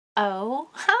Oh,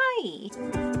 hi!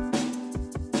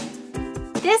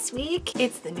 This week,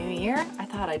 it's the new year. I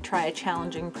thought I'd try a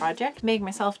challenging project, make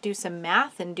myself do some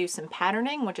math and do some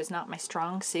patterning, which is not my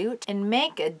strong suit, and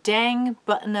make a dang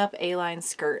button-up A-line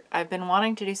skirt. I've been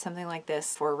wanting to do something like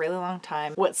this for a really long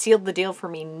time. What sealed the deal for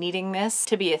me needing this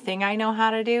to be a thing I know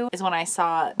how to do is when I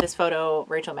saw this photo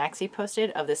Rachel Maxey posted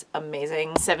of this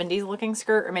amazing 70s looking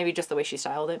skirt, or maybe just the way she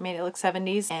styled it made it look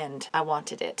 70s, and I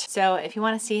wanted it. So if you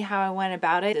want to see how I went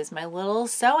about it, this is my little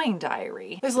sewing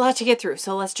diary. There's a lot to get through,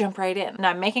 so let's jump right in.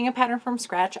 Now, I'm making a pattern from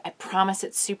scratch. I promise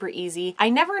it's super easy. I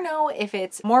never know if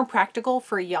it's more practical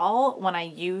for y'all when I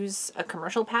use a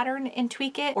commercial pattern and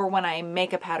tweak it, or when I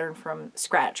make a pattern from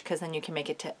scratch, because then you can make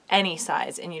it to any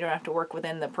size and you don't have to work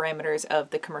within the parameters of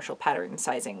the commercial pattern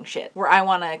sizing shit. Where I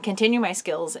want to continue my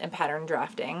skills in pattern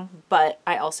drafting, but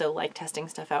I also like testing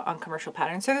stuff out on commercial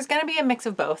patterns. So there's going to be a mix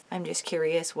of both. I'm just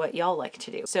curious what y'all like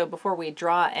to do. So before we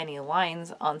draw any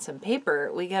lines on some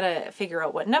paper, we gotta figure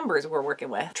out what numbers we're working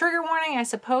with. Trigger warning, I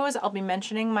suppose I'll be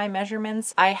mentioning my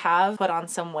measurements. I have put on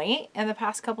some weight in the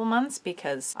past couple months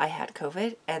because I had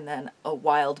COVID and then a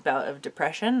wild bout of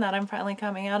depression that I'm finally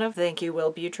coming out of. Thank you,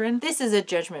 Will Butrin. This is a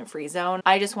judgment-free zone.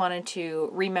 I just wanted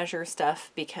to remeasure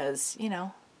stuff because, you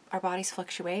know, our bodies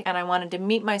fluctuate, and I wanted to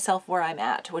meet myself where I'm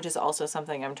at, which is also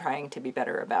something I'm trying to be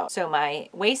better about. So my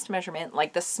waist measurement,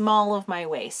 like the small of my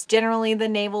waist, generally the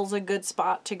navel's a good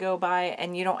spot to go by,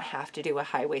 and you don't have to do a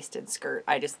high-waisted skirt.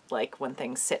 I just like when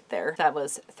things sit there. That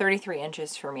was 33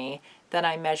 inches for me. Then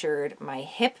I measured my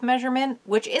hip measurement,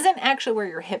 which isn't actually where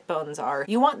your hip bones are.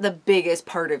 You want the biggest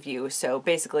part of you, so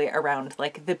basically around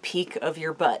like the peak of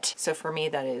your butt. So for me,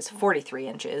 that is 43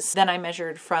 inches. Then I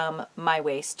measured from my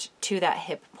waist to that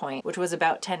hip point, which was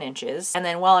about 10 inches. And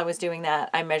then while I was doing that,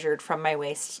 I measured from my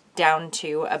waist down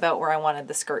to about where I wanted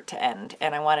the skirt to end.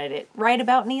 And I wanted it right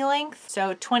about knee length.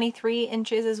 So 23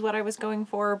 inches is what I was going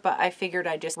for, but I figured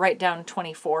I'd just write down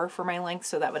 24 for my length,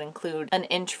 so that would include an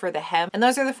inch for the hem. And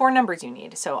those are the 4 numbers you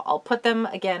need. So I'll put them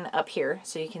again up here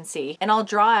so you can see, and I'll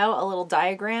draw out a little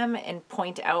diagram and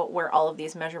point out where all of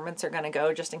these measurements are going to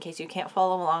go, just in case you can't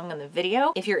follow along in the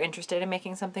video. If you're interested in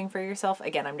making something for yourself,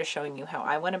 again, I'm just showing you how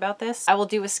I went about this. I will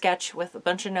do a sketch with a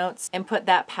bunch of notes and put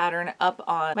that pattern up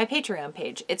on my Patreon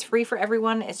page. It's free for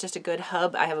everyone. It's just a good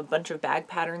hub. I have a bunch of bag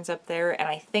patterns up there, and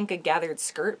I think a gathered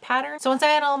skirt pattern. So once I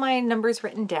had all my numbers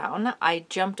written down, I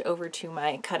jumped over to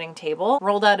my cutting table,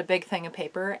 rolled out a big thing of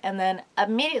paper, and then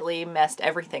immediately messed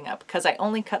everything up because I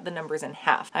only cut the numbers in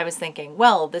half. I was thinking,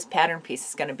 well, this pattern piece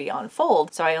is going to be on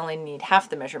fold, so I only need half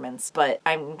the measurements, but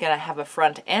I'm gonna have a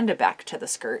front and a back to the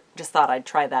skirt. Just thought I'd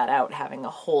try that out, having a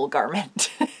whole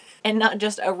garment. And not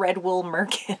just a red wool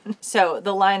merkin. So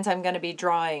the lines I'm going to be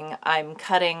drawing, I'm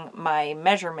cutting my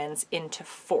measurements into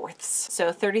fourths.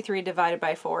 So 33 divided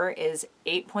by 4 is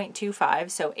 8.25,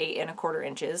 so 8¼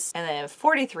 inches. And then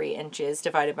 43 inches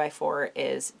divided by 4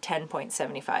 is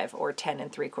 10.75, or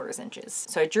 10¾ inches.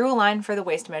 So I drew a line for the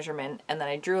waist measurement, and then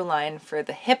I drew a line for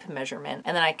the hip measurement,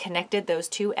 and then I connected those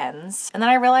two ends. And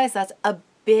then I realized that's a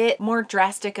bit more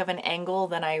drastic of an angle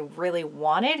than I really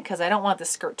wanted, because I don't want the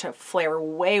skirt to flare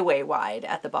way wide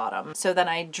at the bottom. So then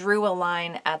I drew a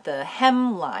line at the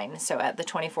hem line, so at the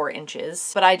 24 inches,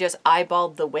 but I just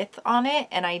eyeballed the width on it,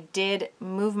 and I did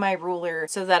move my ruler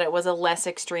so that it was a less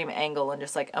extreme angle and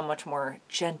just like a much more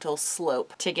gentle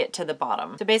slope to get to the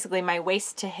bottom. So basically my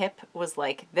waist to hip was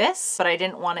like this, but I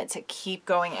didn't want it to keep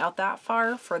going out that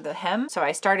far for the hem. So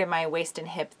I started my waist and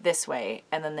hip this way,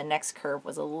 and then the next curve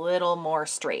was a little more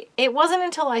straight. It wasn't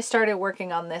until I started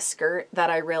working on this skirt that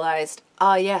I realized,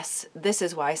 ah yes, this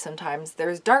is why sometimes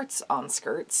there's darts on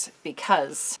skirts,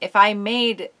 because if I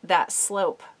made that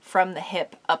slope from the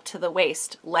hip up to the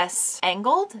waist less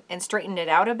angled and straightened it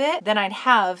out a bit, then I'd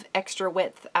have extra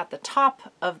width at the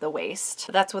top of the waist.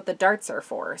 That's what the darts are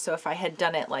for. So if I had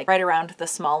done it like right around the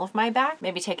small of my back,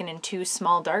 maybe taken in 2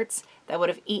 small darts, that would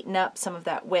have eaten up some of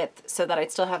that width so that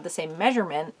I'd still have the same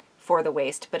measurement for the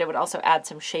waist, but it would also add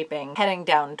some shaping heading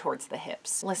down towards the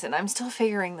hips. Listen, I'm still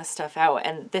figuring this stuff out,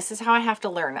 and this is how I have to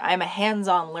learn. I'm a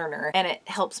hands-on learner, and it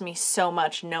helps me so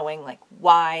much knowing like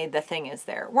why the thing is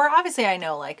there. Where obviously I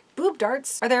know like boob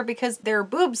darts are there because there are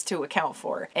boobs to account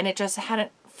for, and it just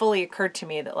hadn't fully occurred to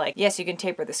me that, like, yes, you can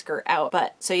taper the skirt out,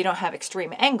 but so you don't have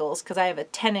extreme angles, because I have a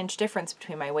 10-inch difference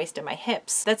between my waist and my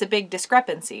hips. That's a big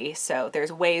discrepancy, so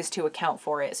there's ways to account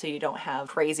for it so you don't have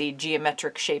crazy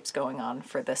geometric shapes going on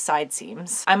for the side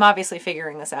seams. I'm obviously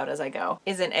figuring this out as I go.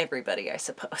 Isn't everybody, I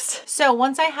suppose. So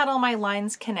once I had all my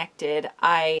lines connected,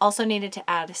 I also needed to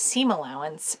add seam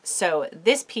allowance. So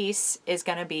this piece is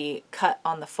going to be cut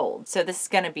on the fold. So this is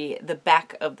going to be the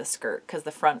back of the skirt, because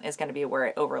the front is going to be where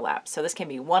it overlaps. So this can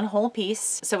be one whole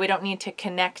piece, so we don't need to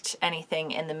connect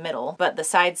anything in the middle, but the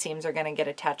side seams are gonna get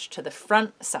attached to the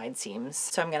front side seams.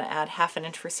 So I'm gonna add 1/2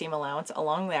 inch for seam allowance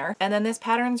along there. And then this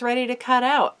pattern's ready to cut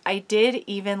out. I did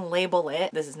even label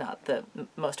it. This is not the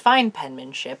most fine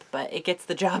penmanship, but it gets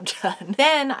the job done.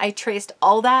 Then I traced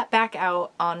all that back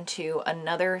out onto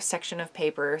another section of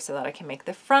paper so that I can make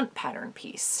the front pattern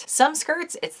piece. Some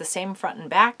skirts, it's the same front and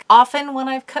back. Often when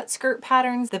I've cut skirt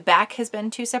patterns, the back has been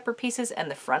 2 separate pieces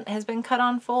and the front has been cut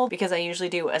on fold because I usually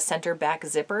do a center back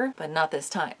zipper, but not this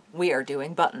time. We are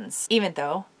doing buttons, even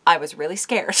though I was really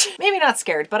scared. Maybe not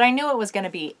scared, but I knew it was going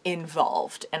to be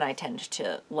involved, and I tend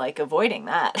to like avoiding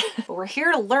that. But we're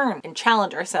here to learn and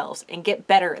challenge ourselves and get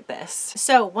better at this.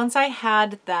 So once I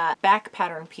had that back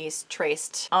pattern piece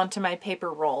traced onto my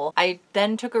paper roll, I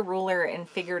then took a ruler and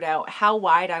figured out how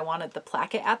wide I wanted the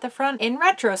placket at the front. In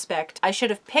retrospect, I should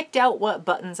have picked out what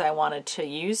buttons I wanted to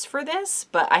use for this,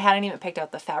 but I hadn't even picked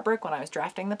out the fabric when I was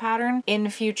drafting the pattern. In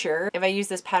future, if I use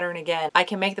this pattern again, I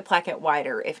can make the placket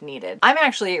wider if needed. I'm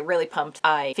actually really pumped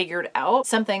I figured out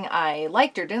something I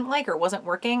liked or didn't like or wasn't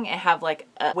working and have like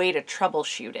a way to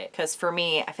troubleshoot it. Because for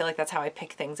me, I feel like that's how I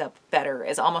pick things up better,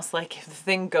 is almost like if the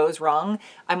thing goes wrong,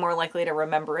 I'm more likely to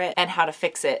remember it and how to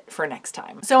fix it for next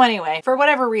time. So anyway, for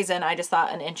whatever reason, I just thought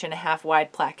 1.5 inch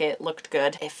wide placket looked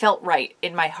good. It felt right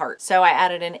in my heart. So I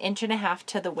added 1.5 inches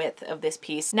to the width of this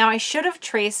piece. Now I should have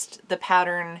traced the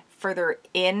pattern further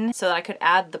in so that I could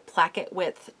add the placket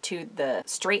width to the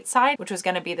straight side, which was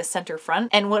going to be the center front,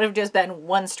 and would have just been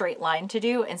one straight line to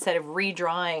do instead of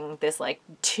redrawing this like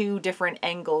 2 different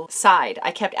angle side.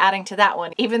 I kept adding to that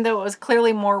one, even though it was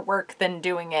clearly more work than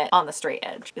doing it on the straight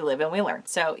edge. We live and we learn.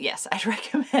 So yes, I'd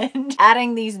recommend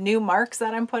adding these new marks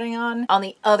that I'm putting on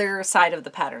the other side of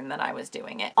the pattern that I was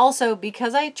doing it. Also,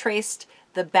 because I traced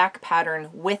the back pattern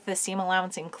with the seam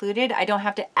allowance included, I don't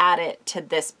have to add it to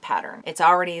this pattern. It's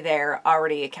already there,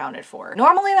 already accounted for.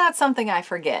 Normally that's something I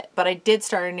forget, but I did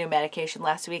start a new medication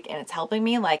last week and it's helping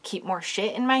me like keep more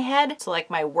shit in my head. So like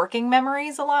my working memory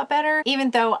is a lot better,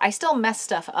 even though I still messed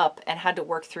stuff up and had to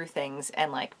work through things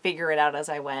and like figure it out as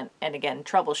I went. And again,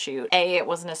 troubleshoot. A, it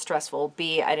wasn't as stressful.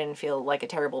 B, I didn't feel like a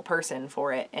terrible person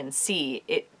for it. And C,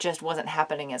 it just wasn't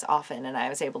happening as often and I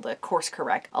was able to course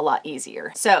correct a lot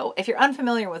easier. So if you're unfamiliar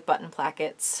with button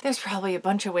plackets, there's probably a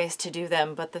bunch of ways to do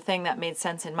them, but the thing that made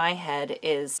sense in my head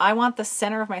is I want the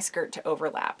center of my skirt to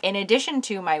overlap. In addition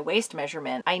to my waist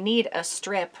measurement, I need a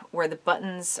strip where the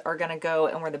buttons are gonna go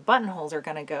and where the buttonholes are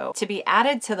gonna go to be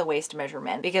added to the waist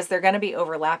measurement because they're gonna be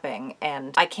overlapping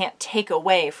and I can't take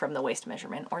away from the waist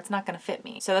measurement or it's not gonna fit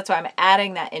me. So that's why I'm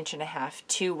adding that 1.5 inches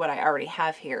to what I already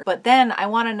have here. But then I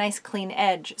want a nice clean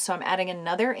edge, so I'm adding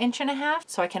another 1.5 inches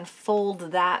so I can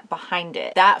fold that behind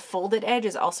it. That folded edge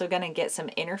is also going to get some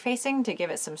interfacing to give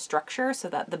it some structure so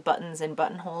that the buttons and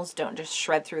buttonholes don't just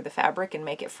shred through the fabric and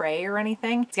make it fray or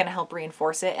anything. It's going to help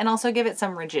reinforce it and also give it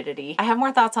some rigidity. I have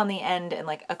more thoughts on the end and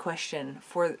like a question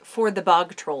for the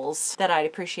bog trolls that I'd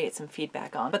appreciate some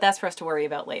feedback on, but that's for us to worry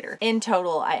about later. In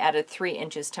total, I added 3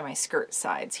 inches to my skirt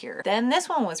sides here. Then this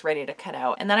one was ready to cut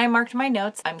out and then I marked my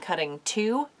notes. I'm cutting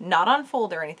 2, not on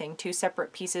fold or anything, 2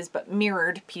 separate pieces, but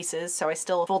mirrored pieces. So I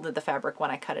still folded the fabric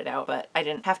when I cut it out, but I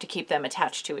didn't have to keep them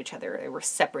attached to each other. They were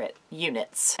separate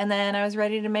units. And then I was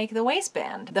ready to make the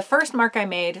waistband. The first mark I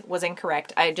made was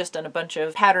incorrect. I had just done a bunch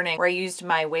of patterning where I used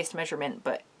my waist measurement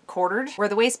but quartered, where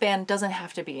the waistband doesn't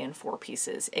have to be in 4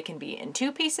 pieces. It can be in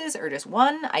 2 pieces or just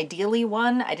 1, ideally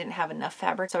 1. I didn't have enough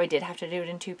fabric, so I did have to do it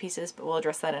in 2 pieces, but we'll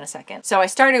address that in a second. So I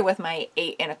started with my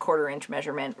 8.25 inch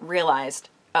measurement, realized,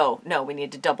 oh no, we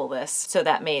need to double this. So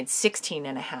that made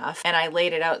 16.5. And I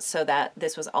laid it out so that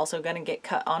this was also going to get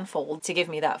cut on fold to give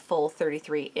me that full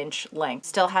 33 inch length.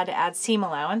 Still had to add seam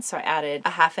allowance, so I added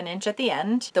 1/2 inch at the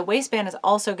end. The waistband is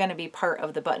also going to be part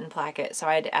of the button placket, so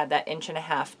I had to add that 1.5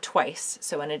 inches twice,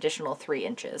 so an additional 3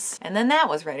 inches. And then that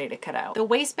was ready to cut out. The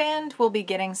waistband will be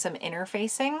getting some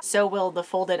interfacing, so will the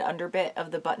folded underbit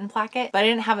of the button placket, but I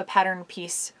didn't have a pattern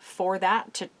piece for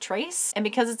that to trace. And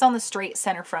because it's on the straight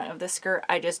center front of the skirt,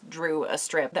 I just drew a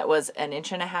strip that was 1.5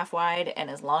 inches wide and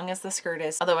as long as the skirt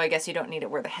is, although I guess you don't need it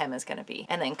where the hem is going to be,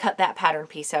 and then cut that pattern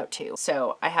piece out too.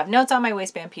 So I have notes on my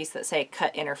waistband piece that say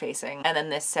cut interfacing and then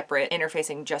this separate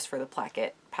interfacing just for the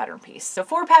placket pattern piece. So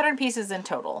 4 pattern pieces in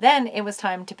total. Then it was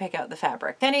time to pick out the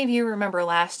fabric. If any of you remember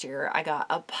last year, I got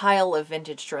a pile of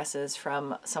vintage dresses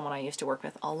from someone I used to work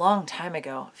with a long time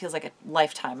ago. It feels like a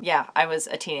lifetime. Yeah, I was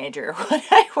a teenager when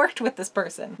I worked with this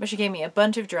person. But she gave me a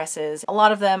bunch of dresses. A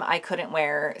lot of them I couldn't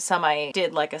wear. Some I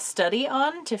did like a study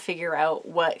on to figure out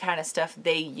what kind of stuff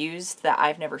they used that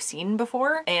I've never seen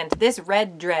before. And this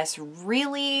red dress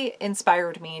really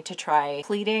inspired me to try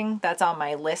pleating. That's on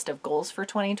my list of goals for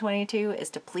 2022, is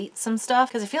to pleat some stuff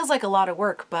because it feels like a lot of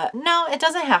work, but no, it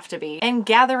doesn't have to be. And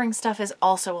gathering stuff is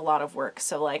also a lot of work.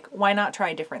 So like, why not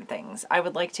try different things? I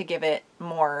would like to give it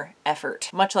more effort,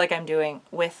 much like I'm doing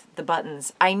with the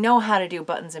buttons. I know how to do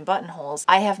buttons and buttonholes.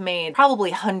 I have made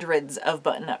probably hundreds of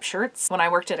button-up shirts when I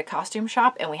worked at a costume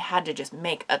shop, and we had to just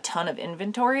make a ton of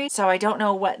inventory. So I don't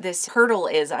know what this hurdle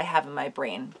is I have in my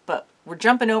brain, but we're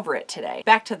jumping over it today.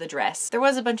 Back to the dress. There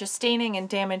was a bunch of staining and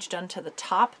damage done to the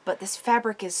top, but this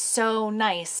fabric is so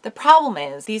nice. The problem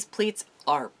is these pleats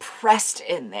are pressed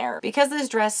in there. Because this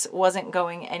dress wasn't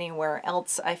going anywhere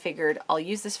else, I figured I'll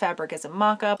use this fabric as a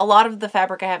mock-up. A lot of the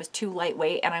fabric I have is too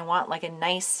lightweight, and I want like a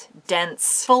nice,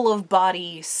 dense, full of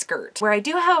body skirt. Where I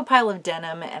do have a pile of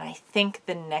denim, and I think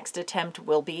the next attempt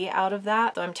will be out of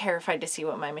that. So I'm terrified to see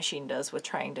what my machine does with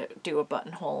trying to do a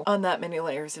buttonhole on that many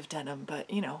layers of denim,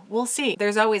 but you know, we'll see.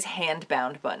 There's always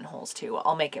hand-bound buttonholes too.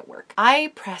 I'll make it work.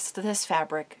 I pressed this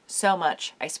fabric so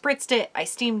much. I spritzed it, I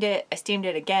steamed it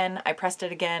again, I pressed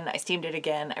it again, I steamed it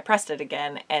again, I pressed it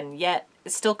again, and yet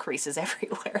it still creases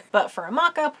everywhere. But for a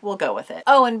mock-up, we'll go with it.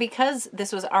 Oh, and because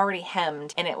this was already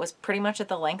hemmed and it was pretty much at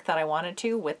the length that I wanted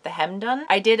to with the hem done,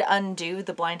 I did undo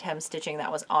the blind hem stitching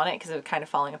that was on it because it was kind of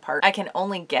falling apart. I can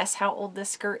only guess how old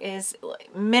this skirt is,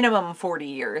 like minimum 40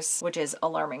 years, which is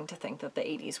alarming to think that the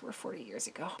 80s were 40 years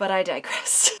ago. But I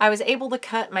digress. I was able to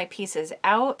cut my pieces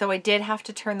out, though I did have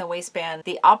to turn the waistband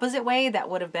the opposite way. That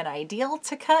would have been ideal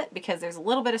to cut because there's a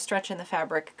little bit of stretch in the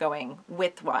fabric going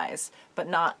widthwise, but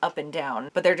not up and down.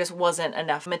 But there just wasn't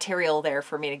enough material there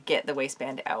for me to get the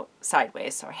waistband out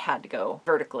sideways, so I had to go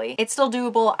vertically. It's still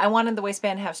doable. I wanted the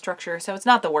waistband to have structure, so it's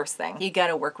not the worst thing. You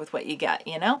gotta work with what you got,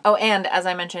 you know? Oh, and as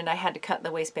I mentioned, I had to cut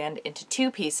the waistband into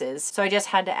 2 pieces, so I just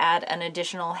had to add an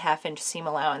additional 1/2 inch seam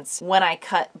allowance when I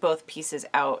cut both pieces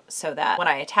out so that when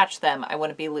I attach them, I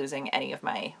wouldn't be losing any of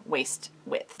my waist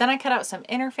width. Then I cut out some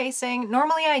interfacing.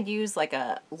 Normally I'd use like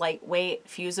a lightweight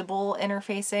fusible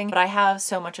interfacing, but I have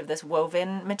so much of this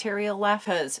woven material left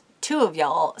because 2 of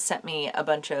y'all sent me a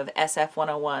bunch of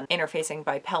SF101 interfacing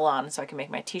by Pellon so I can make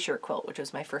my t-shirt quilt, which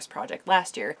was my first project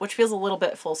last year, which feels a little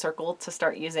bit full circle to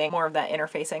start using more of that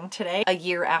interfacing today, a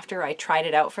year after I tried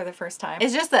it out for the first time.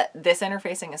 It's just that this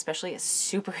interfacing especially is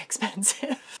super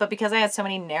expensive. But because I had so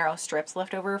many narrow strips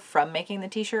left over from making the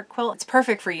t-shirt quilt, it's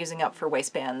perfect for using up for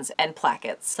waistbands and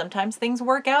plackets. Sometimes things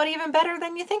work out even better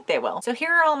than you think they will. So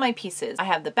here are all my pieces. I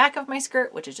have the back of my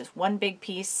skirt, which is just one big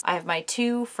piece. I have my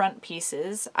 2 front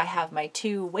pieces. I have my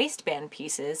 2 waistband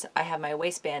pieces. I have my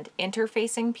waistband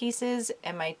interfacing pieces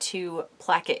and my 2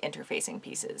 placket interfacing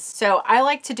pieces. So I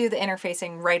like to do the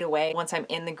interfacing right away once I'm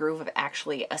in the groove of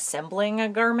actually assembling a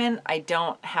garment. I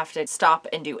don't have to stop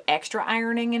and do extra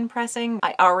ironing and pressing.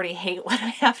 I already hate when I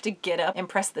have to get up and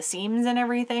press the seams and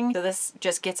everything. So this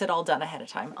just gets it all done ahead of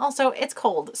time. Also, it's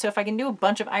cold, so if I can do a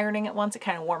bunch of ironing at once, it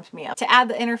kind of warms me up. To add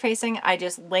the interfacing, I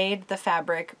just laid the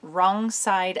fabric wrong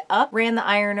side up, ran the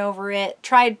iron over it,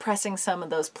 tried pressing some of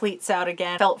those pleats out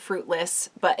again, felt fruitless,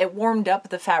 but it warmed up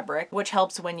the fabric, which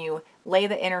helps when you lay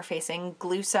the interfacing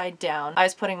glue side down. I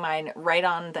was putting mine right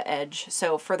on the edge.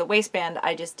 So for the waistband,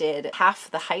 I just did half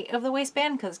the height of the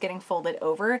waistband because it's getting folded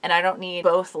over, and I don't need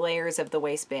both layers of the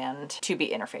waistband to be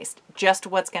interfaced, just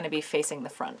what's going to be facing the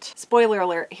front. Spoiler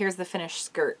alert, here's the finished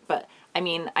skirt, but I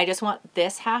mean, I just want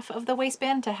this half of the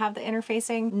waistband to have the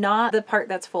interfacing, not the part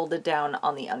that's folded down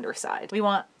on the underside. We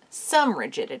want some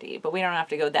rigidity, but we don't have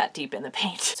to go that deep in the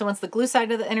paint. So once the glue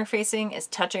side of the interfacing is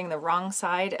touching the wrong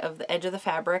side of the edge of the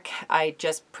fabric, I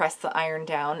just press the iron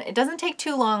down. It doesn't take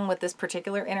too long with this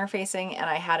particular interfacing, and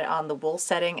I had it on the wool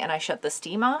setting and I shut the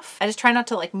steam off. I just try not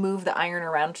to like move the iron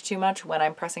around too much when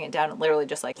I'm pressing it down, literally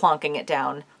just like plonking it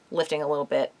down, lifting a little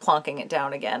bit, plonking it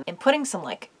down again, and putting some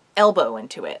like elbow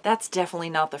into it. That's definitely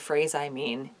not the phrase I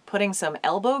mean. Putting some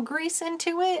elbow grease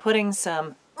into it, putting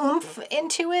some oomph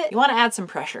into it. You want to add some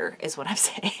pressure is what I'm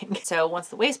saying. So once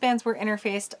the waistbands were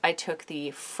interfaced, I took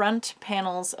the front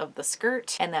panels of the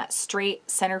skirt and that straight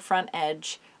center front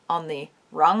edge on the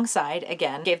wrong side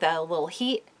again, gave that a little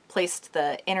heat, placed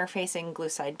the interfacing glue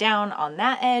side down on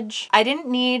that edge. I didn't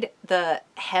need the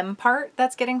hem part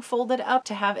that's getting folded up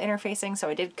to have interfacing, so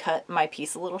I did cut my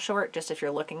piece a little short, just if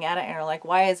you're looking at it and you're like,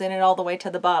 why isn't it all the way to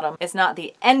the bottom? It's not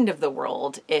the end of the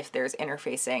world if there's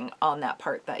interfacing on that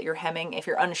part that you're hemming. If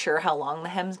you're unsure how long the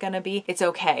hem's gonna be, it's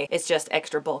okay. It's just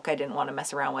extra bulk I didn't want to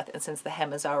mess around with, and since the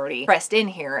hem is already pressed in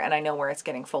here and I know where it's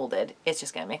getting folded, it's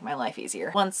just gonna make my life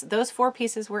easier. Once those 4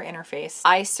 pieces were interfaced,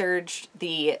 I serged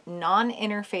the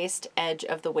non-interfaced edge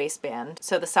of the waistband,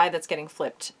 so the side that's getting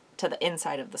flipped to the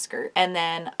inside of the skirt. And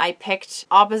then I picked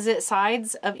opposite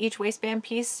sides of each waistband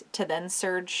piece to then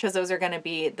serge, because those are going to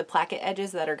be the placket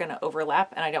edges that are going to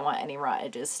overlap, and I don't want any raw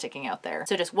edges sticking out there.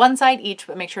 So just one side each,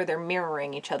 but make sure they're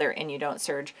mirroring each other and you don't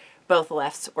serge both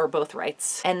lefts or both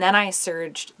rights. And then I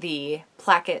serged the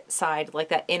placket side, like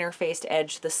that interfaced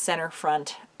edge, the center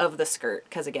front of the skirt,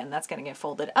 because again, that's going to get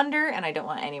folded under and I don't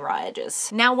want any raw edges.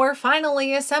 Now we're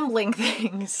finally assembling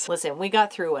things. Listen, we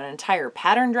got through an entire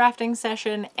pattern drafting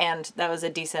session and that was a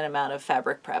decent amount of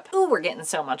fabric prep. Ooh, we're getting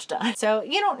so much done. So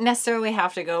you don't necessarily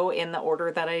have to go in the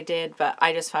order that I did, but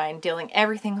I just find dealing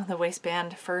everything on the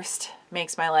waistband first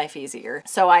makes my life easier.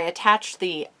 So I attached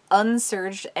the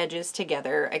unserged edges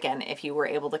together. Again, if you were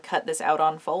able to cut this out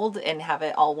on fold and have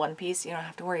it all one piece, you don't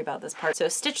have to worry about this part. So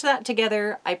stitch that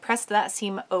together. I pressed that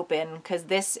seam open because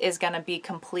this is going to be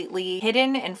completely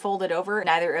hidden and folded over.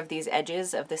 Neither of these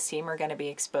edges of the seam are going to be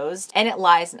exposed, and it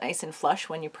lies nice and flush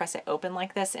when you press it open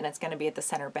like this, and it's going to be at the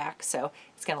center back, so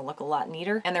it's going to look a lot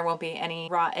neater and there won't be any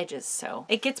raw edges. So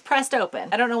it gets pressed open.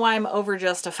 I don't know why I'm over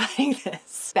justifying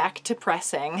this. Back to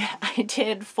pressing. I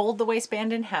did fold the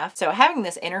waistband in half. So having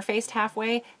this interfaced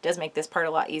halfway does make this part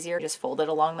a lot easier. Just fold it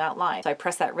along that line. So I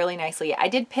pressed that really nicely. I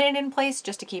did pin it in place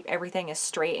just to keep everything as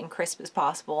straight and crisp as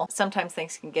possible. Sometimes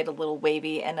things can get a little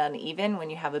wavy and uneven when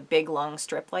you have a big long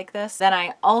strip like this. Then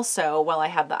I also, while I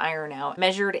had the iron out,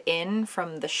 measured in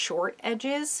from the short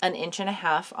edges 1.5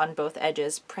 inches on both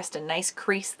edges, pressed a nice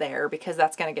crease there because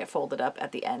that's going to get folded up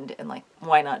at the end, and like,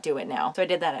 why not do it now? So I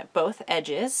did that at both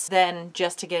edges. Then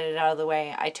just to get it out of the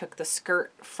way, I took the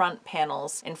skirt front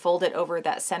panels and folded over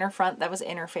that center front that was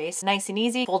interfaced. Nice and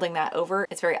easy. Folding that over,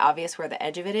 it's very obvious where the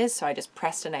edge of it is, so I just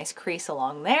pressed a nice crease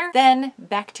along there. Then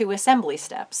back to assembly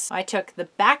steps. I took the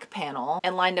back panel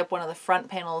and lined up one of the front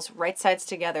panels right sides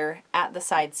together at the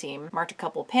side seam, marked a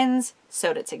couple pins,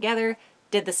 sewed it together,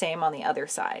 did the same on the other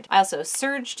side. I also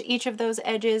serged each of those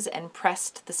edges and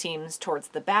pressed the seams towards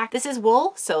the back. This is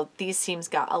wool, so these seams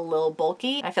got a little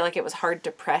bulky. I feel like it was hard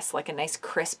to press like a nice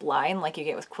crisp line like you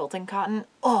get with quilting cotton.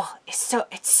 Oh, it's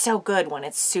so good when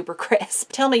it's super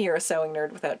crisp. Tell me you're a sewing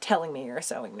nerd without telling me you're a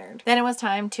sewing nerd. Then it was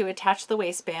time to attach the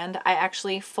waistband. I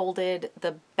actually folded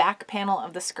the back panel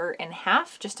of the skirt in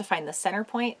half just to find the center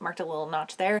point, marked a little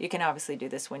notch there. You can obviously do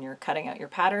this when you're cutting out your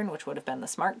pattern, which would have been the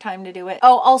smart time to do it.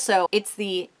 Oh, also, it's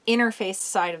the interfaced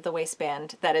side of the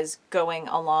waistband that is going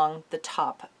along the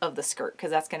top of the skirt because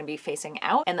that's going to be facing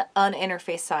out, and the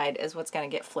uninterfaced side is what's going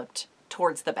to get flipped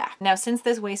towards the back. Now, since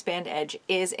this waistband edge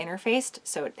is interfaced,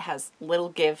 so it has little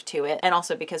give to it, and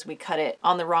also because we cut it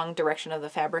on the wrong direction of the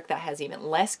fabric, that has even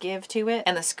less give to it,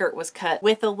 and the skirt was cut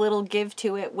with a little give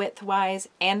to it width-wise,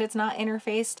 and it's not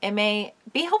interfaced, it may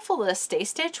be helpful to stay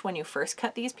stitch when you first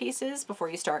cut these pieces before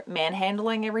you start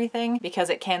manhandling everything, because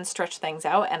it can stretch things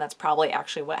out, and that's probably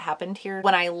actually what happened here.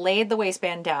 When I laid the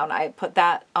waistband down, I put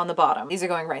that on the bottom. These are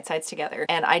going right sides together,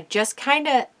 and I just kind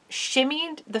of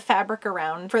shimmied the fabric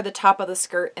around for the top of the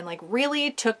skirt and like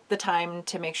really took the time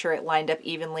to make sure it lined up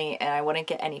evenly and I wouldn't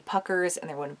get any puckers and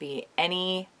there wouldn't be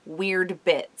any weird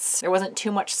bits. There wasn't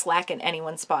too much slack in any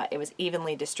one spot. It was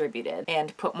evenly distributed,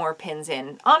 and put more pins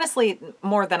in. Honestly,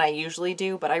 more than I usually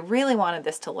do, but I really wanted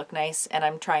this to look nice and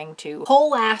I'm trying to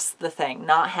whole-ass the thing,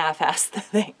 not half-ass the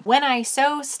thing. When I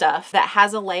sew stuff that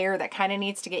has a layer that kind of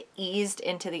needs to get eased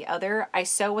into the other, I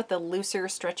sew with the looser,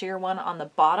 stretchier one on the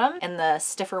bottom and the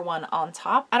stiffer one on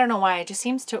top. I don't know why, it just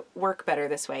seems to work better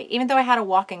this way. Even though I had a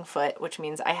walking foot, which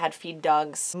means I had feed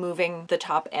dogs moving the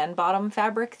top and bottom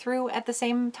fabric through at the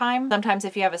same time. Sometimes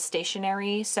if you have a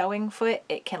stationary sewing foot,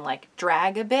 it can like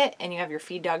drag a bit and you have your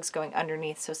feed dogs going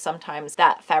underneath, so sometimes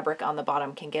that fabric on the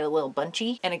bottom can get a little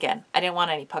bunchy. And again, I didn't want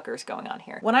any puckers going on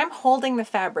here. When I'm holding the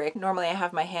fabric, normally I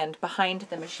have my hand behind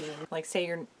the machine, like say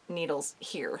your needle's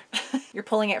here. You're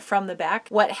pulling it from the back.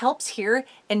 What helps here,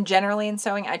 and generally in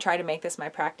sewing, I try to make this my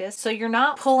practice, so you're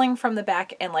not pulling from the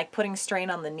back and like putting strain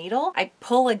on the needle. I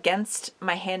pull against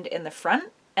my hand in the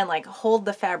front and like hold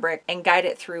the fabric and guide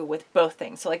it through with both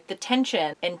things. So like the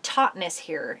tension and tautness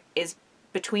here is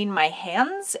between my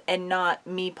hands and not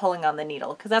me pulling on the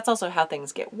needle, because that's also how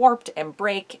things get warped and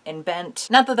break and bent.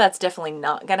 Not that that's definitely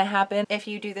not gonna happen if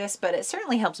you do this, but it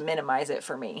certainly helps minimize it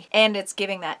for me. And it's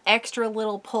giving that extra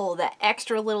little pull, that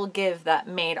extra little give that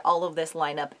made all of this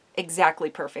line up exactly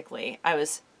perfectly. I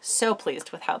was so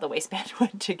pleased with how the waistband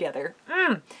went together.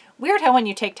 Weird how when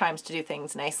you take times to do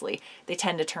things nicely, they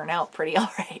tend to turn out pretty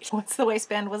all right. Once the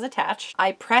waistband was attached,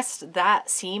 I pressed that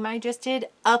seam I just did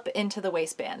up into the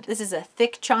waistband. This is a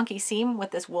thick, chunky seam with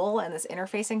this wool and this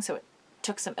interfacing, so it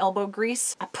took some elbow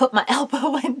grease. I put my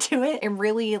elbow into it and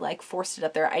really like forced it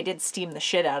up there. I did steam the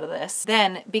shit out of this.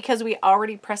 Then, because we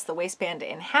already pressed the waistband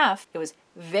in half, it was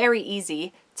very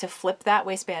easy to flip that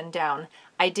waistband down,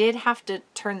 I did have to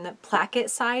turn the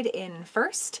placket side in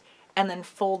first and then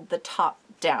fold the top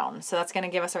down. So that's going to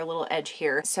give us our little edge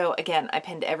here. So again, I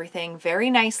pinned everything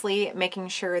very nicely, making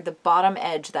sure the bottom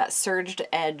edge, that surged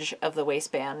edge of the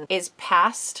waistband, is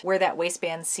past where that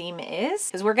waistband seam is,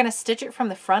 because we're going to stitch it from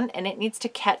the front and it needs to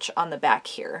catch on the back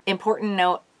here. Important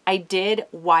note, I did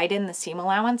widen the seam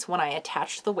allowance when I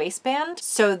attached the waistband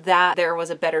so that there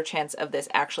was a better chance of this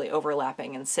actually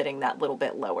overlapping and sitting that little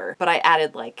bit lower. But I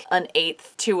added like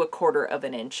 1/8 to 1/4 of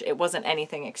an inch. It wasn't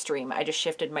anything extreme. I just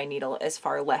shifted my needle as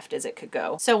far left as it could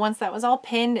go. So once that was all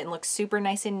pinned and looked super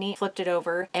nice and neat, flipped it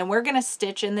over, and we're gonna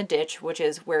stitch in the ditch, which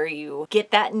is where you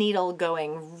get that needle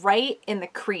going right in the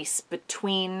crease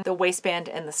between the waistband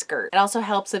and the skirt. It also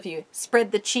helps if you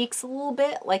spread the cheeks a little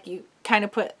bit, like you kind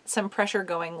of put some pressure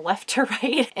going left to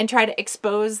right, and try to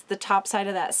expose the top side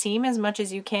of that seam as much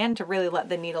as you can to really let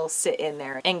the needle sit in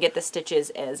there and get the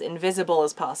stitches as invisible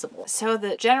as possible. So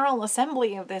the general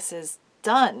assembly of this is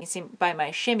done. You see by my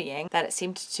shimmying that it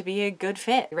seemed to be a good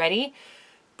fit. Ready?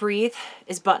 Breathe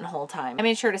is buttonhole time. I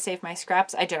made sure to save my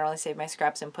scraps. I generally save my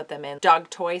scraps and put them in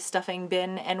dog toy stuffing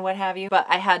bin and what have you, but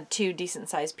I had 2 decent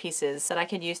sized pieces that I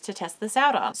could use to test this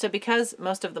out on. So because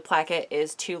most of the placket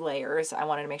is 2 layers, I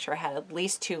wanted to make sure I had at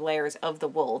least 2 layers of the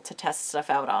wool to test stuff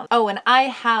out on. Oh, and I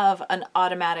have an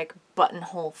automatic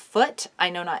buttonhole foot. I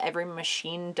know not every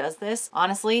machine does this.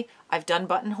 Honestly, I've done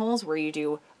buttonholes where you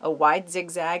do a wide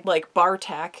zigzag, like bar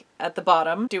tack at the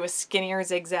bottom, do a skinnier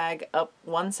zigzag up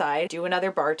one side, do another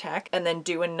bar tack, and then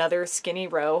do another skinny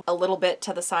row a little bit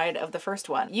to the side of the first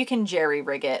one. You can jerry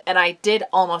rig it, and I did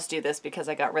almost do this because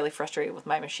I got really frustrated with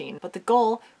my machine, but the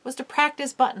goal was to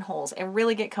practice buttonholes and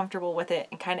really get comfortable with it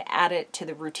and kind of add it to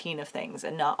the routine of things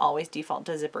and not always default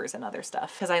to zippers and other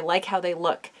stuff, because I like how they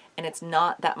look and it's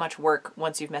not that much work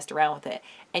once you've messed around with it.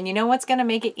 And you know what's going to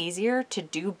make it easier to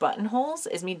do buttonholes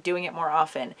is me doing it more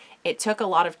often. It took a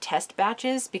lot of test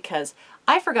batches because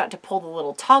I forgot to pull the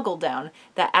little toggle down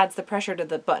that adds the pressure to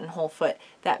the buttonhole foot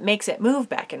that makes it move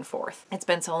back and forth. It's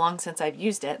been so long since I've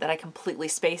used it that I completely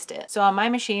spaced it. So on my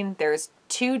machine, there's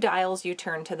 2 dials you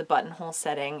turn to the buttonhole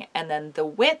setting, and then the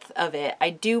width of it, I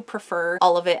do prefer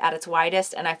all of it at its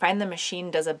widest, and I find the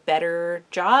machine does a better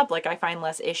job. Like I find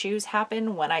less issues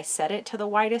happen when I set it to the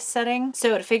widest setting.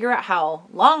 So to figure out how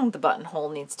long the buttonhole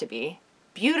needs to be,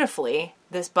 beautifully,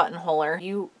 this buttonholer,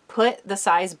 you put the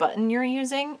size button you're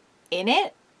using in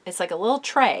it. It's like a little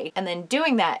tray, and then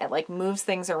doing that, it like moves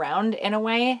things around in a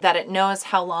way that it knows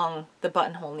how long the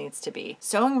buttonhole needs to be.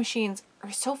 Sewing machines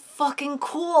are so fucking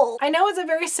cool. I know it's a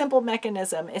very simple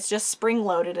mechanism. It's just spring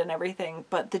loaded and everything,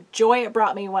 but the joy it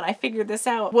brought me when I figured this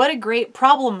out, what a great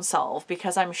problem solve,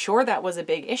 because I'm sure that was a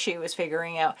big issue, is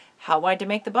figuring out how wide to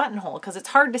make the buttonhole, because it's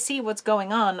hard to see what's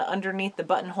going on underneath the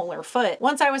buttonholer foot.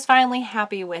 Once I was finally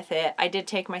happy with it, I did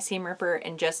take my seam ripper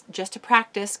and just to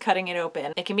practice cutting it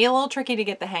open. It can be a little tricky to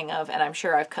get the hang of, and I'm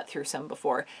sure I've cut through some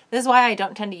before. This is why I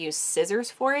don't tend to use scissors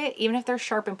for it, even if they're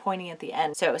sharp and pointy at the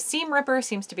end. So a seam ripper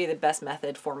seems to be the best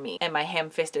method for me and my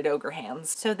ham-fisted ogre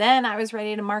hands. So then I was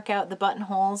ready to mark out the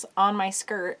buttonholes on my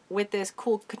skirt with this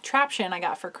cool contraption I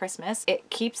got for Christmas. It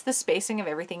keeps the spacing of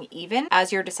everything even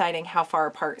as you're deciding how far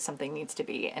apart something needs to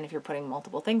be, and if you're putting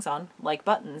multiple things on, like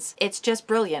buttons. It's just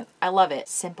brilliant. I love it.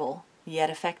 Simple, yet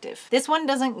effective. This one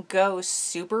doesn't go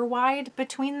super wide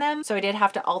between them, so I did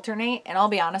have to alternate, and I'll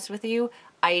be honest with you,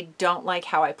 I don't like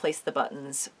how I placed the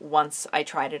buttons once I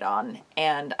tried it on,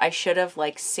 and I should have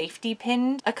like safety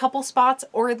pinned a couple spots,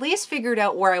 or at least figured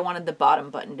out where I wanted the bottom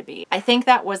button to be. I think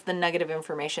that was the nugget of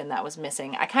information that was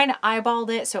missing. I kind of eyeballed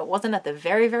it so it wasn't at the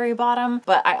very, very bottom,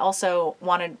 but I also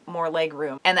wanted more leg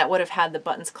room, and that would have had the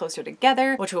buttons closer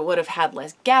together, which would have had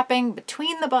less gapping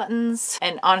between the buttons,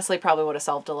 and honestly probably would have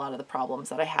solved a lot of the problems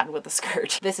that I had with the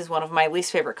skirt. This is one of my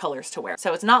least favorite colors to wear,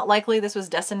 so it's not likely this was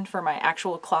destined for my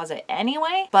actual closet anyway.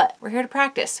 But we're here to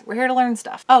practice. We're here to learn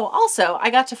stuff. Oh, also, I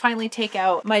got to finally take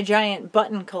out my giant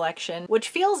button collection, which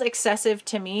feels excessive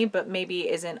to me, but maybe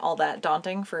isn't all that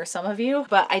daunting for some of you.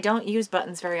 But I don't use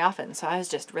buttons very often, so I was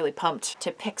just really pumped to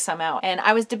pick some out. And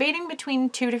I was debating between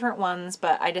 2 different ones,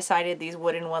 but I decided these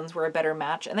wooden ones were a better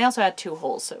match, and they also had 2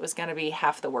 holes, so it was gonna be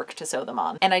half the work to sew them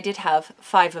on. And I did have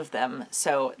 5 of them,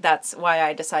 so that's why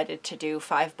I decided to do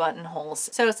 5 buttonholes.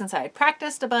 So since I had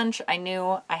practiced a bunch, I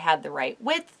knew I had the right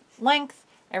width, length,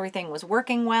 everything was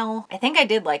working well. I think I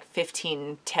did like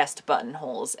 15 test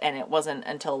buttonholes, and it wasn't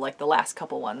until like the last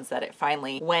couple ones that it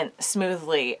finally went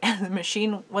smoothly and the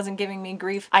machine wasn't giving me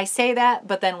grief. I say that,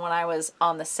 but then when I was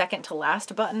on the second to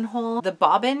last buttonhole, the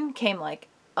bobbin came like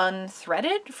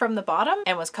unthreaded from the bottom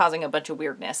and was causing a bunch of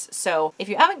weirdness. So if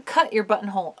you haven't cut your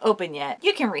buttonhole open yet,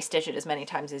 you can restitch it as many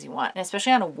times as you want. And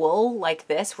especially on a wool like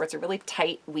this, where it's a really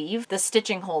tight weave, the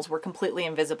stitching holes were completely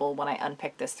invisible when I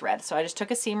unpicked this thread. So I just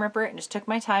took a seam ripper and just took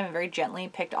my time and very gently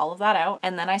picked all of that out.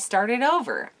 And then I started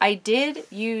over. I did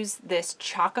use this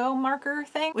Choco marker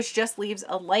thing, which just leaves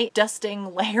a light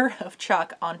dusting layer of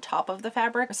chalk on top of the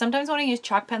fabric. Sometimes when I use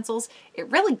chalk pencils, it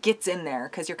really gets in there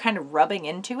because you're kind of rubbing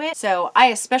into it. So I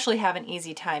especially have an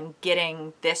easy time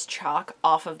getting this chalk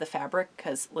off of the fabric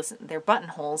because, listen, they're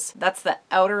buttonholes. That's the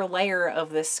outer layer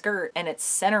of this skirt and it's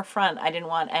center front. I didn't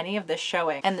want any of this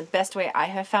showing. And the best way I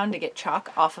have found to get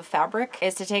chalk off of fabric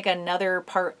is to take another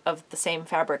part of the same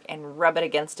fabric and rub it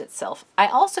against itself. I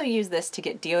also use this to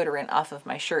get deodorant off of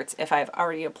my shirts if I've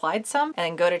already applied some and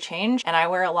then go to change, and I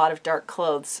wear a lot of dark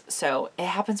clothes, so it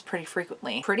happens pretty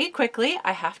frequently. Pretty quickly,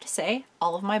 I have to say,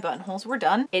 all of my buttonholes were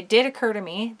done. It did occur to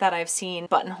me that I've seen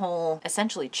buttonhole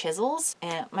essentially chisels,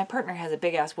 and my partner has a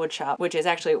big ass wood shop, which is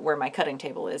actually where my cutting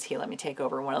table is. He let me take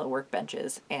over one of the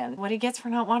workbenches, and what he gets for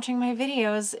not watching my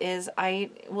videos is I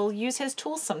will use his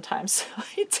tools sometimes. So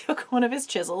I took one of his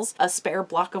chisels, a spare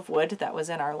block of wood that was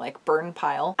in our like burn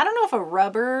pile. I don't know if a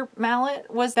rubber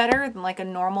mallet was better than like a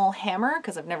normal hammer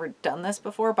because I've never done this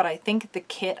before, but I think the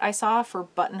kit I saw for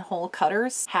buttonhole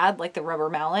cutters had like the rubber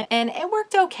mallet and it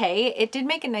worked okay. It did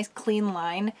make a nice clean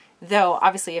line, though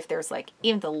obviously if there's like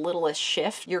even the littlest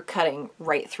shift, you're cutting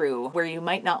right through where you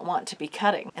might not want to be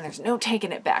cutting, and there's no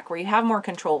taking it back, where you have more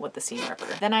control with the seam ripper.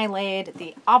 Then I laid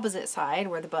the opposite side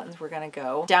where the buttons were gonna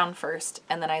go down first,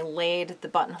 and then I laid the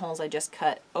buttonholes I just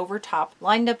cut over top,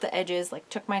 lined up the edges, like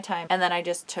took my time, and then I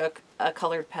just took a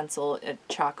colored pencil, a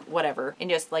chalk, whatever, and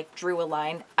just like drew a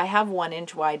line. I have 1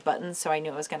 inch wide buttons, so I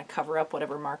knew I was going to cover up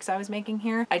whatever marks I was making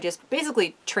here. I just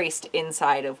basically traced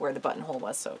inside of where the buttonhole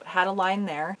was, so it had a line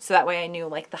there, so that way I knew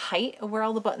like the height of where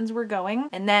all the buttons were going.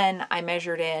 And then I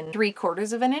measured in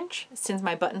 3/4 of an inch. Since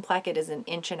my button placket is 1.5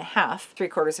 inches,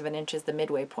 3/4 of an inch is the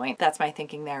midway point. That's my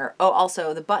thinking there. Oh,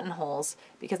 also the buttonholes,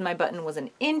 because my button was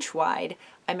 1 inch wide,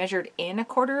 I measured in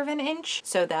 1/4 of an inch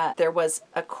so that there was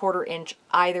 1/4 inch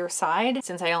either side.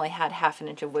 Since I only had 1/2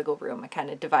 inch of wiggle room, I kind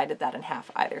of divided that in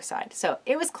half either side. So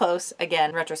it was close.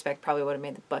 Again, retrospect probably would have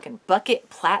made the bucket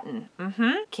platen.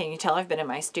 Can you tell I've been in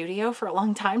my studio for a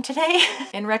long time today?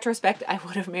 In retrospect, I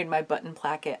would have made my button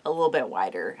placket a little bit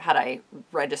wider had I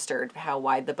registered how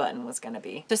wide the button was going to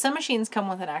be. So some machines come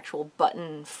with an actual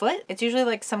button foot. It's usually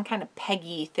like some kind of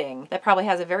peggy thing that probably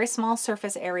has a very small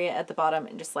surface area at the bottom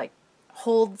and just like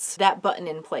holds that button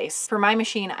in place. For my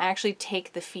machine, I actually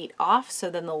take the feet off, so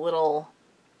then the little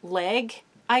leg,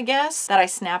 I guess, that I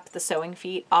snap the sewing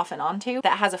feet off and onto,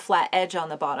 that has a flat edge on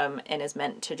the bottom and is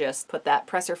meant to just put that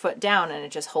presser foot down and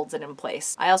it just holds it in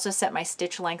place. I also set my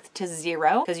stitch length to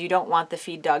 0 because you don't want the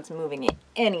feed dogs moving it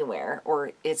anywhere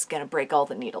or it's gonna break all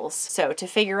the needles. So to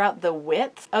figure out the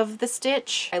width of the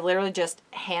stitch, I literally just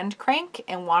hand crank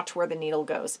and watch where the needle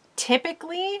goes.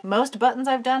 Typically, most buttons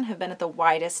I've done have been at the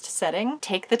widest setting.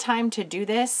 Take the time to do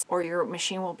this or your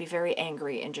machine will be very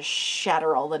angry and just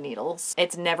shatter all the needles.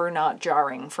 It's never not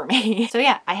jarring for me. So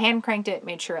yeah, I hand cranked it,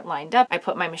 made sure it lined up. I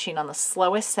put my machine on the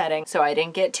slowest setting so I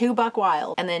didn't get too buck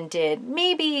wild, and then did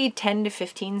maybe 10 to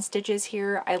 15 stitches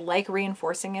here. I like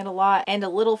reinforcing it a lot, and a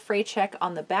little fray check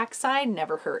on the back side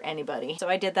never hurt anybody. So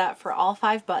I did that for all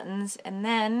 5 buttons, and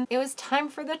then it was time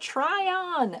for the try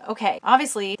on. Okay,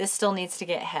 obviously this still needs to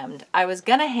get hemmed. I was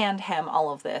gonna hand hem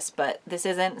all of this, but this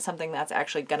isn't something that's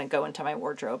actually gonna go into my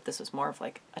wardrobe. This was more of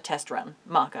like a test run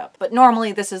mock-up. But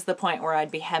normally this is the point where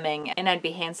I'd be hemming and I'd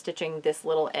be hand stitching this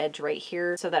little edge right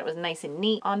here so that it was nice and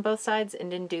neat on both sides,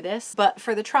 and didn't do this. But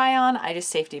for the try on, I just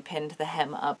safety pinned the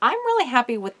hem up. I'm really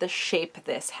happy with the shape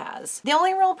this has. The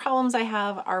only real problems I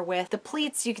have are with the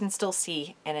pleats. You can still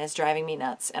see and it's driving me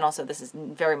nuts, and also this is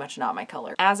very much not my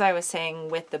color. As I was saying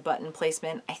with the button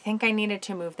placement, I think I needed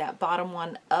to move that bottom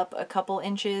one up a couple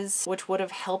inches, which would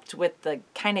have helped with the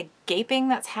kind of gaping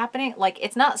that's happening. Like,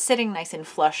 it's not sitting nice and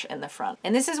flush in the front.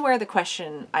 And this is where the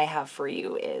question I have for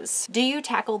you is, do you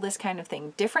tackle this kind of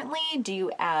thing differently? Do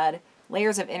you add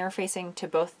layers of interfacing to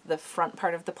both the front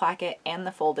part of the placket and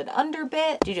the folded under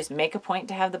bit? Do you just make a point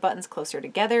to have the buttons closer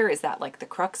together? Is that like the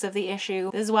crux of the issue?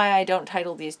 This is why I don't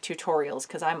title these tutorials,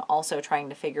 because I'm also trying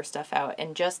to figure stuff out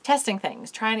and just testing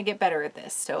things, trying to get better at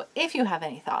this. So if you have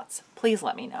any thoughts, please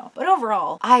let me know. But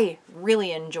overall, I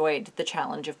really enjoyed the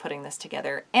challenge of putting this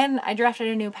together, and I drafted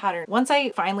a new pattern. Once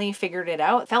I finally figured it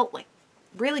out, I felt like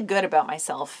really good about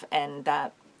myself, and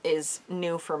that is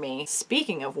new for me.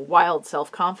 Speaking of wild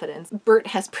self-confidence, Bert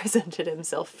has presented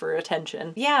himself for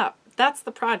attention. Yeah, that's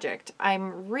the project.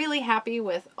 I'm really happy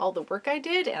with all the work I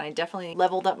did, and I definitely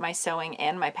leveled up my sewing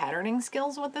and my patterning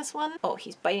skills with this one. Oh,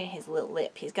 he's biting his little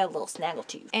lip. He's got a little snaggle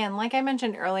tooth. And like I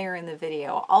mentioned earlier in the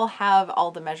video, I'll have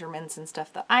all the measurements and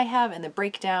stuff that I have and the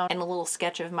breakdown and a little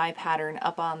sketch of my pattern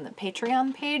up on the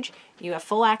Patreon page. You have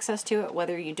full access to it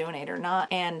whether you donate or not,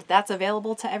 and that's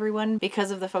available to everyone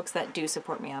because of the folks that do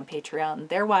support me on Patreon.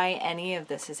 They're why any of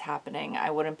this is happening.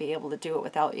 I wouldn't be able to do it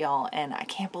without y'all, and I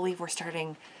can't believe we're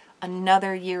starting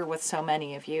another year with so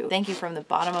many of you. Thank you from the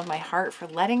bottom of my heart for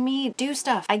letting me do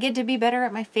stuff. I get to be better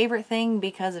at my favorite thing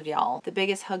because of y'all. The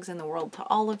biggest hugs in the world to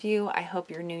all of you. I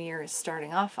hope your new year is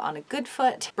starting off on a good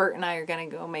foot. Bert and I are gonna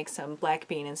go make some black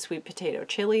bean and sweet potato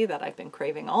chili that I've been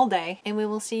craving all day. And we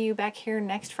will see you back here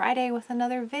next Friday with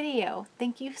another video.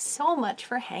 Thank you so much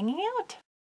for hanging out.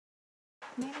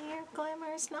 Maybe your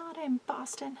glamour is not in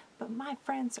Boston, but my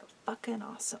friends are fucking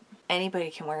awesome. Anybody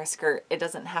can wear a skirt. It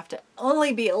doesn't have to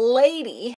only be a lady.